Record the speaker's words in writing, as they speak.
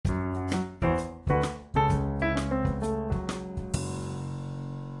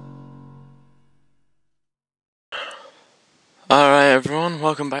Alright everyone,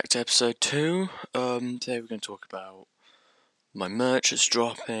 welcome back to episode 2. Today we're going to talk about my merch that's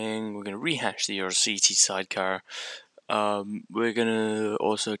dropping, we're going to rehash the Euro CT sidecar, we're going to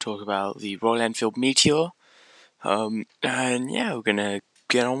also talk about the Royal Enfield Meteor, and yeah, we're going to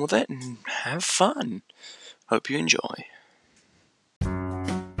get on with it and have fun. Hope you enjoy.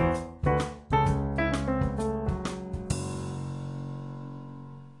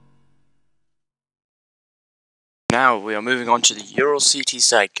 Now we are moving on to the Euro CT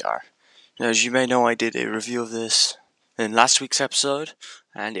sidecar. Now, as you may know, I did a review of this in last week's episode,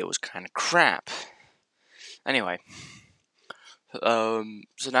 and it was kind of crap. Anyway, so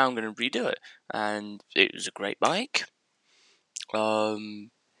now I'm going to redo it, and it was a great bike. It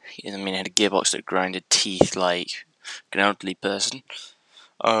had a gearbox that grinded teeth like an elderly person.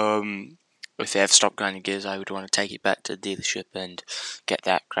 If they ever stopped grinding gears, I would want to take it back to the dealership and get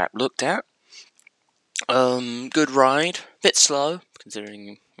that crap looked at. Good ride, bit slow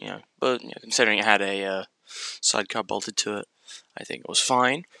considering considering it had a sidecar bolted to it. I think it was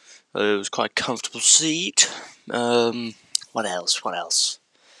fine. It was quite a comfortable seat. What else?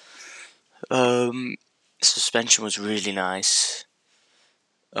 Suspension was really nice.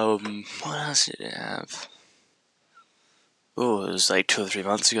 What else did it have? Oh, it was like 2 or 3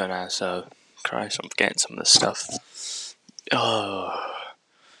 months ago now, so Christ, I'm forgetting some of this stuff.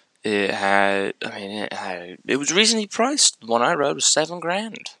 It was reasonably priced. The one I rode was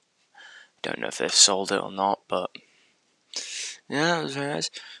 $7,000. Don't know if they've sold it or not, but yeah, it was very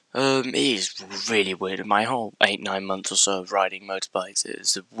nice. It is really weird. My whole 8-9 months or so of riding motorbikes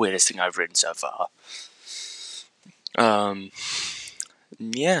is the weirdest thing I've ridden so far.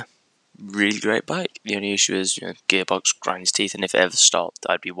 Yeah, really great bike. The only issue is, gearbox grinds teeth, and if it ever stopped,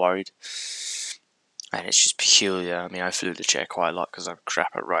 I'd be worried. And it's just peculiar. I flew the chair quite a lot because I'm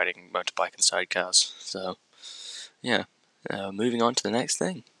crap at riding motorbike and sidecars. So, yeah. Moving on to the next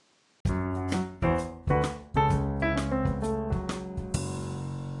thing.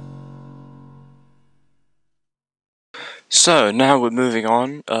 So now we're moving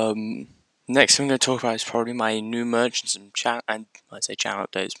on. Next thing I'm going to talk about is probably my new merch and some channel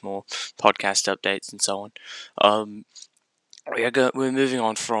updates, more podcast updates and so on. We're moving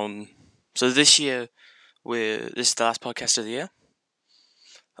on from. So this year, this is the last podcast of the year.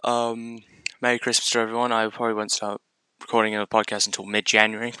 Merry Christmas to everyone. I probably won't start recording a podcast until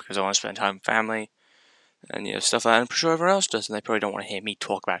mid-January because I want to spend time with family and stuff like that. I'm pretty sure everyone else does, and they probably don't want to hear me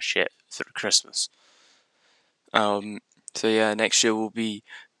talk about shit through Christmas. So yeah, next year we'll be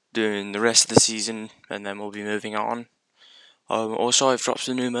doing the rest of the season, and then we'll be moving on. Also, I've dropped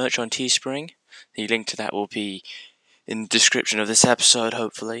some new merch on Teespring. The link to that will be in the description of this episode,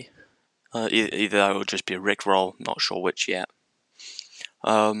 hopefully. Either that or just be a Rickroll, not sure which yet.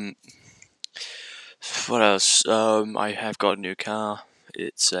 What else? I have got a new car.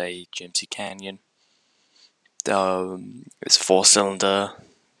 It's a GMC Canyon. It's a 4-cylinder,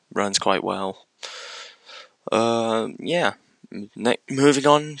 runs quite well. Yeah. Moving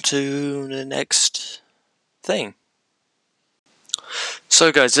on to the next thing.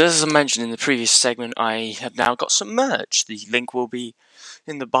 So guys, as I mentioned in the previous segment, I have now got some merch. The link will be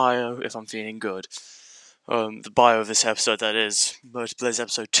in the bio if I'm feeling good. The bio of this episode, that is, Motoblaze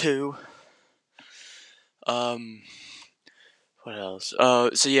episode 2. What else?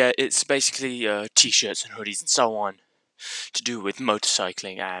 So yeah, it's basically t-shirts and hoodies and so on to do with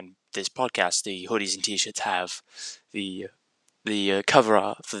motorcycling and this podcast. The hoodies and t-shirts have the cover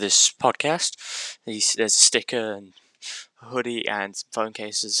art for this podcast. There's a sticker and a hoodie and some phone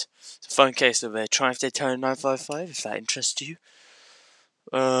cases. It's a phone case of a Triumph Daytona 955, if that interests you.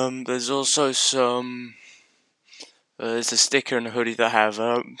 There's also some. There's a sticker and a hoodie that have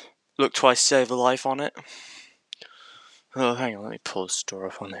 "Look Twice, Save a Life" on it. Oh, hang on, let me pull the store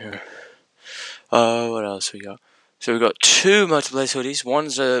up on here. What else we got? So we've got 2 Motoblaze hoodies.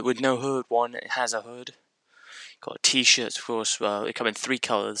 One's with no hood, one has a hood. Got t-shirts, of course. They come in 3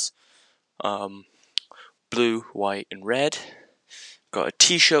 colours. Blue, white, and red. Got a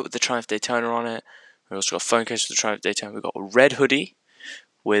t-shirt with the Triumph Daytona on it. We also got a phone case with the Triumph Daytona. We've got a red hoodie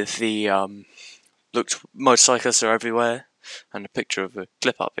with the "Looked motorcyclists are everywhere" and a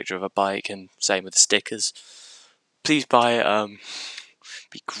clip-art picture of a bike, and same with the stickers. Please buy it.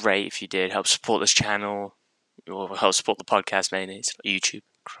 Be great if you did. Help support this channel, or help support the podcast mainly. It's not YouTube,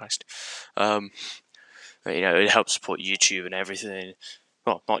 Christ. But, it helps support YouTube and everything.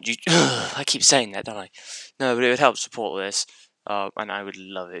 Well, not YouTube. I keep saying that, don't I? No, but it would help support this, and I would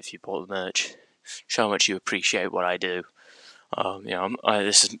love it if you bought the merch. Show how much you appreciate what I do.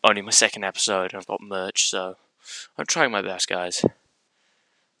 This is only my 2nd episode, and I've got merch, so I'm trying my best, guys.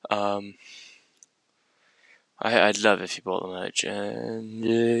 I'd love if you bought the merch, and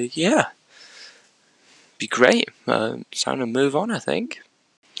yeah, be great. It's time to move on, I think.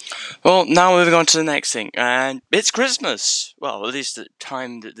 Well, now moving on to the next thing, and it's Christmas. Well, at least the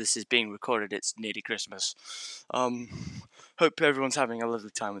time that this is being recorded, it's nearly Christmas. Hope everyone's having a lovely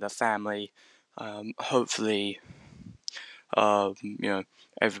time with their family. Hopefully,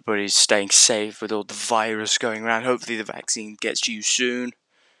 everybody's staying safe with all the virus going around. Hopefully, the vaccine gets to you soon.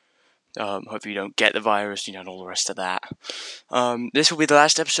 Hopefully, you don't get the virus, and all the rest of that. This will be the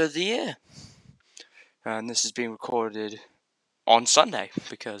last episode of the year, and this is being recorded on Sunday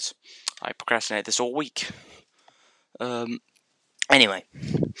because I procrastinated this all week. Anyway,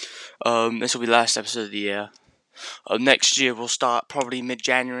 this will be the last episode of the year. Next year we'll start probably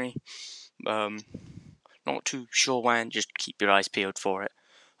mid-January. Not too sure when. Just keep your eyes peeled for it.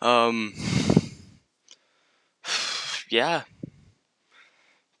 Yeah.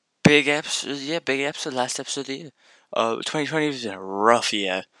 Big episode. Yeah, big episode. Last episode of the year. 2020 was a rough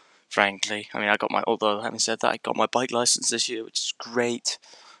year, frankly. I mean, although having said that, I got my bike license this year, which is great.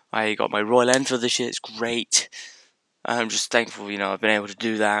 I got my Royal Enfield this year. It's great. I'm just thankful, I've been able to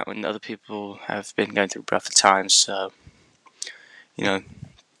do that when other people have been going through rougher times. So, yeah.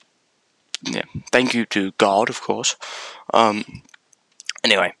 Thank you to God, of course.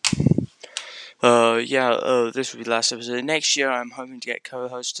 Anyway. This will be the last episode. Next year, I'm hoping to get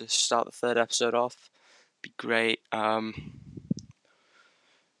co-host to start the third episode off. Be great.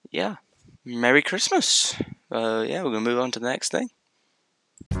 Yeah. Merry Christmas. We're gonna move on to the next thing.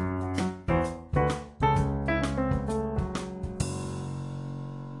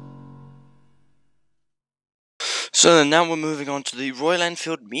 So then now we're moving on to the Royal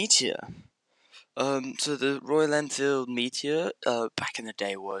Enfield Meteor. So the Royal Enfield Meteor, back in the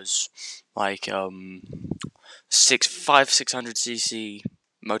day was like 600cc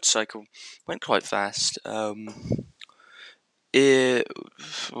motorcycle. Went quite fast. It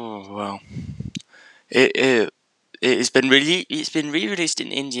has been re-released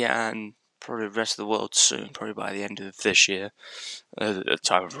in India and probably the rest of the world soon, probably by the end of this year, at the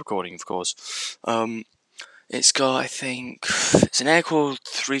time of recording, of course. It's got, I think, it's an air-cooled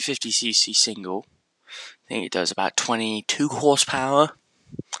 350cc single. I think it does about 22 horsepower,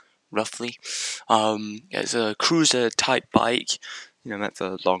 roughly. It's a cruiser-type bike, meant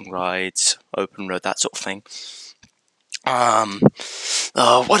for long rides, open road, that sort of thing.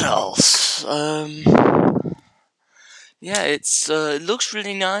 What else? It looks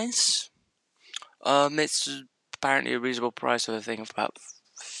really nice. It's apparently a reasonable price of a thing of about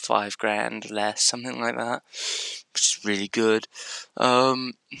 $5,000 less, something like that, which is really good.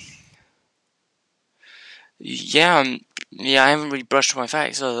 I haven't really brushed my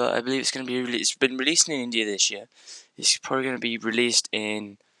facts, so I believe it's been released in India this year. It's probably going to be released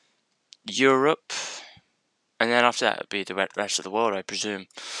in Europe, and then after that it'll be the rest of the world, I presume.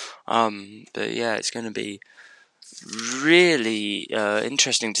 But yeah, it's going to be really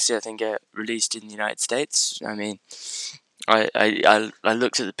interesting to see, I think, get released in the United States. I mean, I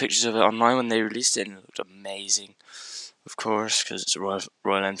looked at the pictures of it online when they released it, and it looked amazing, of course, because it's a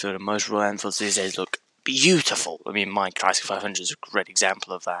Royal Enfield, and most Royal Enfields these days look beautiful. I mean, my Classic 500 is a great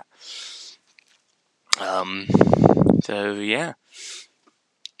example of that. So yeah.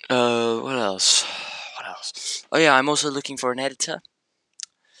 What else? Oh yeah, I'm also looking for an editor.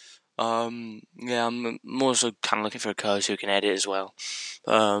 I'm also kind of looking for a co-host who can edit as well.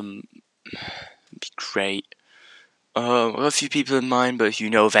 It'd be great. I've got a few people in mind, but if you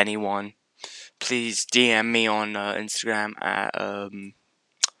know of anyone, please DM me on Instagram at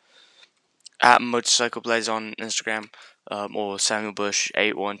Motoblaze on Instagram, or Samuel Bush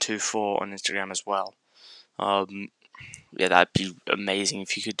 8124 on Instagram as well. That'd be amazing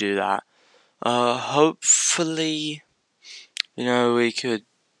if you could do that. Hopefully, we could,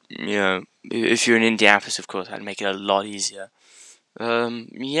 if you're in Indianapolis, of course, that'd make it a lot easier.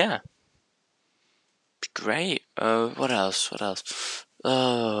 Be great. What else? Some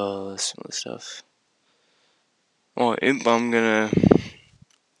other stuff. Oh, I'm gonna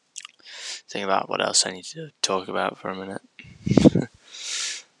think about what else I need to talk about for a minute.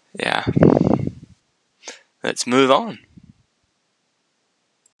 Yeah. Let's move on.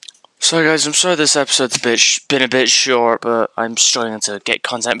 So guys, I'm sorry this episode's been a bit short, but I'm struggling to get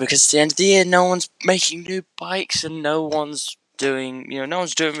content because it's the end of the year, no one's making new bikes and no one's doing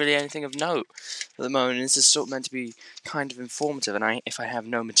really anything of note at the moment. This is sort of meant to be kind of informative, and if I have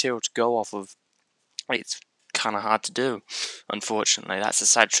no material to go off of, it's kind of hard to do, unfortunately. That's the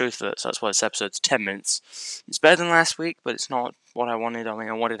sad truth of it, so that's why this episode's 10 minutes. It's better than last week, but it's not what I wanted. I mean,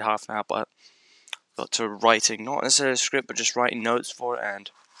 I wanted half an hour, but got to writing, not necessarily a script, but just writing notes for it, and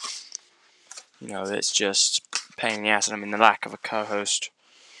it's just pain in the ass, and I mean the lack of a co-host.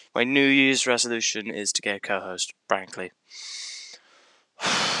 My New Year's resolution is to get a co-host, frankly.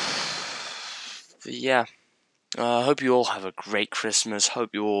 But yeah. I hope you all have a great Christmas.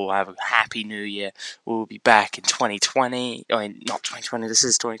 Hope you all have a happy New Year. We'll be back in 2020. I mean, not 2020, this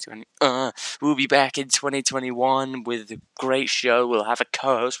is 2020. We'll be back in 2021 with a great show. We'll have a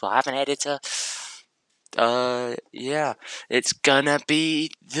co-host. We'll have an editor. Yeah. It's gonna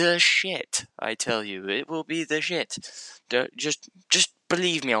be the shit, I tell you. It will be the shit. Just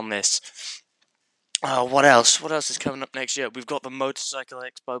believe me on this. What else? What else is coming up next year? We've got the Motorcycle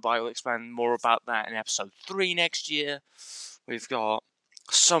Expo, but I will explain more about that in episode 3 next year. We've got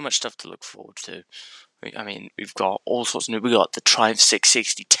so much stuff to look forward to. I mean, we've got all sorts of new... We've got the Triumph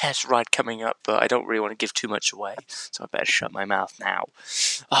 660 test ride coming up, but I don't really want to give too much away, so I better shut my mouth now.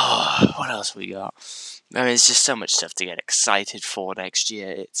 Oh, what else have we got? I mean, it's just so much stuff to get excited for next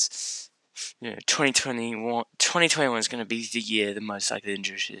year. It's... 2021 is going to be the year the motorcycle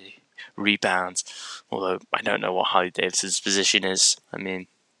industry rebounds. Although I don't know what Harley Davidson's position is. I mean,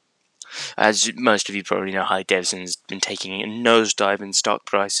 as most of you probably know, Harley Davidson's been taking a nosedive in stock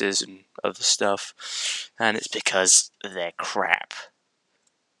prices and other stuff, and it's because they're crap.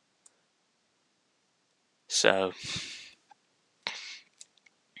 So,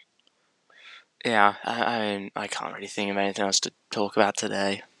 yeah, I can't really think of anything else to talk about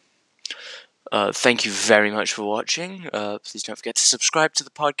today. Thank you very much for watching. Please don't forget to subscribe to the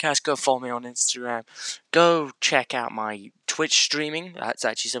podcast. Go follow me on Instagram. Go check out my Twitch streaming. That's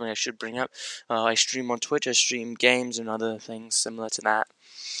actually something I should bring up. I stream on Twitch. I stream games and other things similar to that.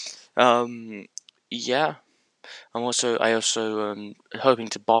 Yeah. I also hoping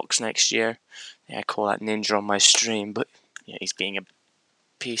to box next year. Yeah, I call that Ninja on my stream, but yeah, he's being a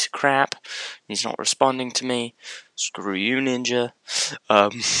piece of crap. He's not responding to me. Screw you, Ninja.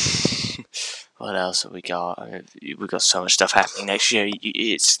 What else have we got? I mean, we've got so much stuff happening next year.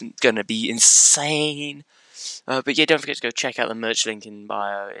 It's gonna be insane. But yeah, don't forget to go check out the merch link in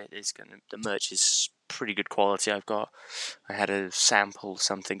bio. The merch is pretty good quality. I had a sample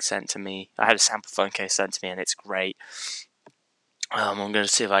something sent to me. I had a sample phone case sent to me, and it's great. I'm gonna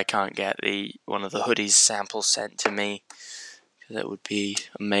see if I can't get one of the hoodies samples sent to me. That would be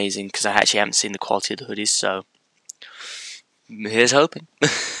amazing because I actually haven't seen the quality of the hoodies. So here's hoping.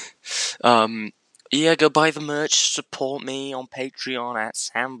 Yeah, go buy the merch, support me on Patreon at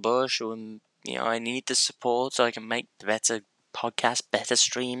Sam Bush, and I need the support so I can make better podcasts, better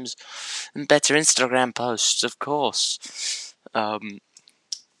streams, and better Instagram posts, of course.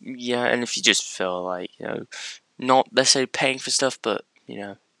 Yeah, and if you just feel like, not necessarily paying for stuff, but,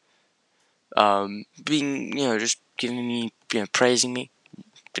 being, just giving me, praising me,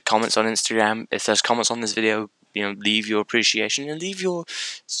 the comments on Instagram, if there's comments on this video, leave your appreciation and leave your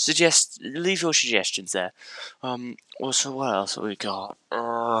suggestions there. Also, what else have we got?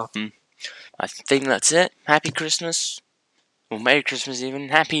 I think that's it. Happy Christmas, or Merry Christmas even.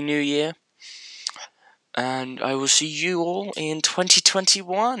 Happy New Year, and I will see you all in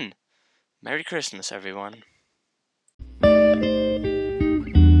 2021. Merry Christmas, everyone.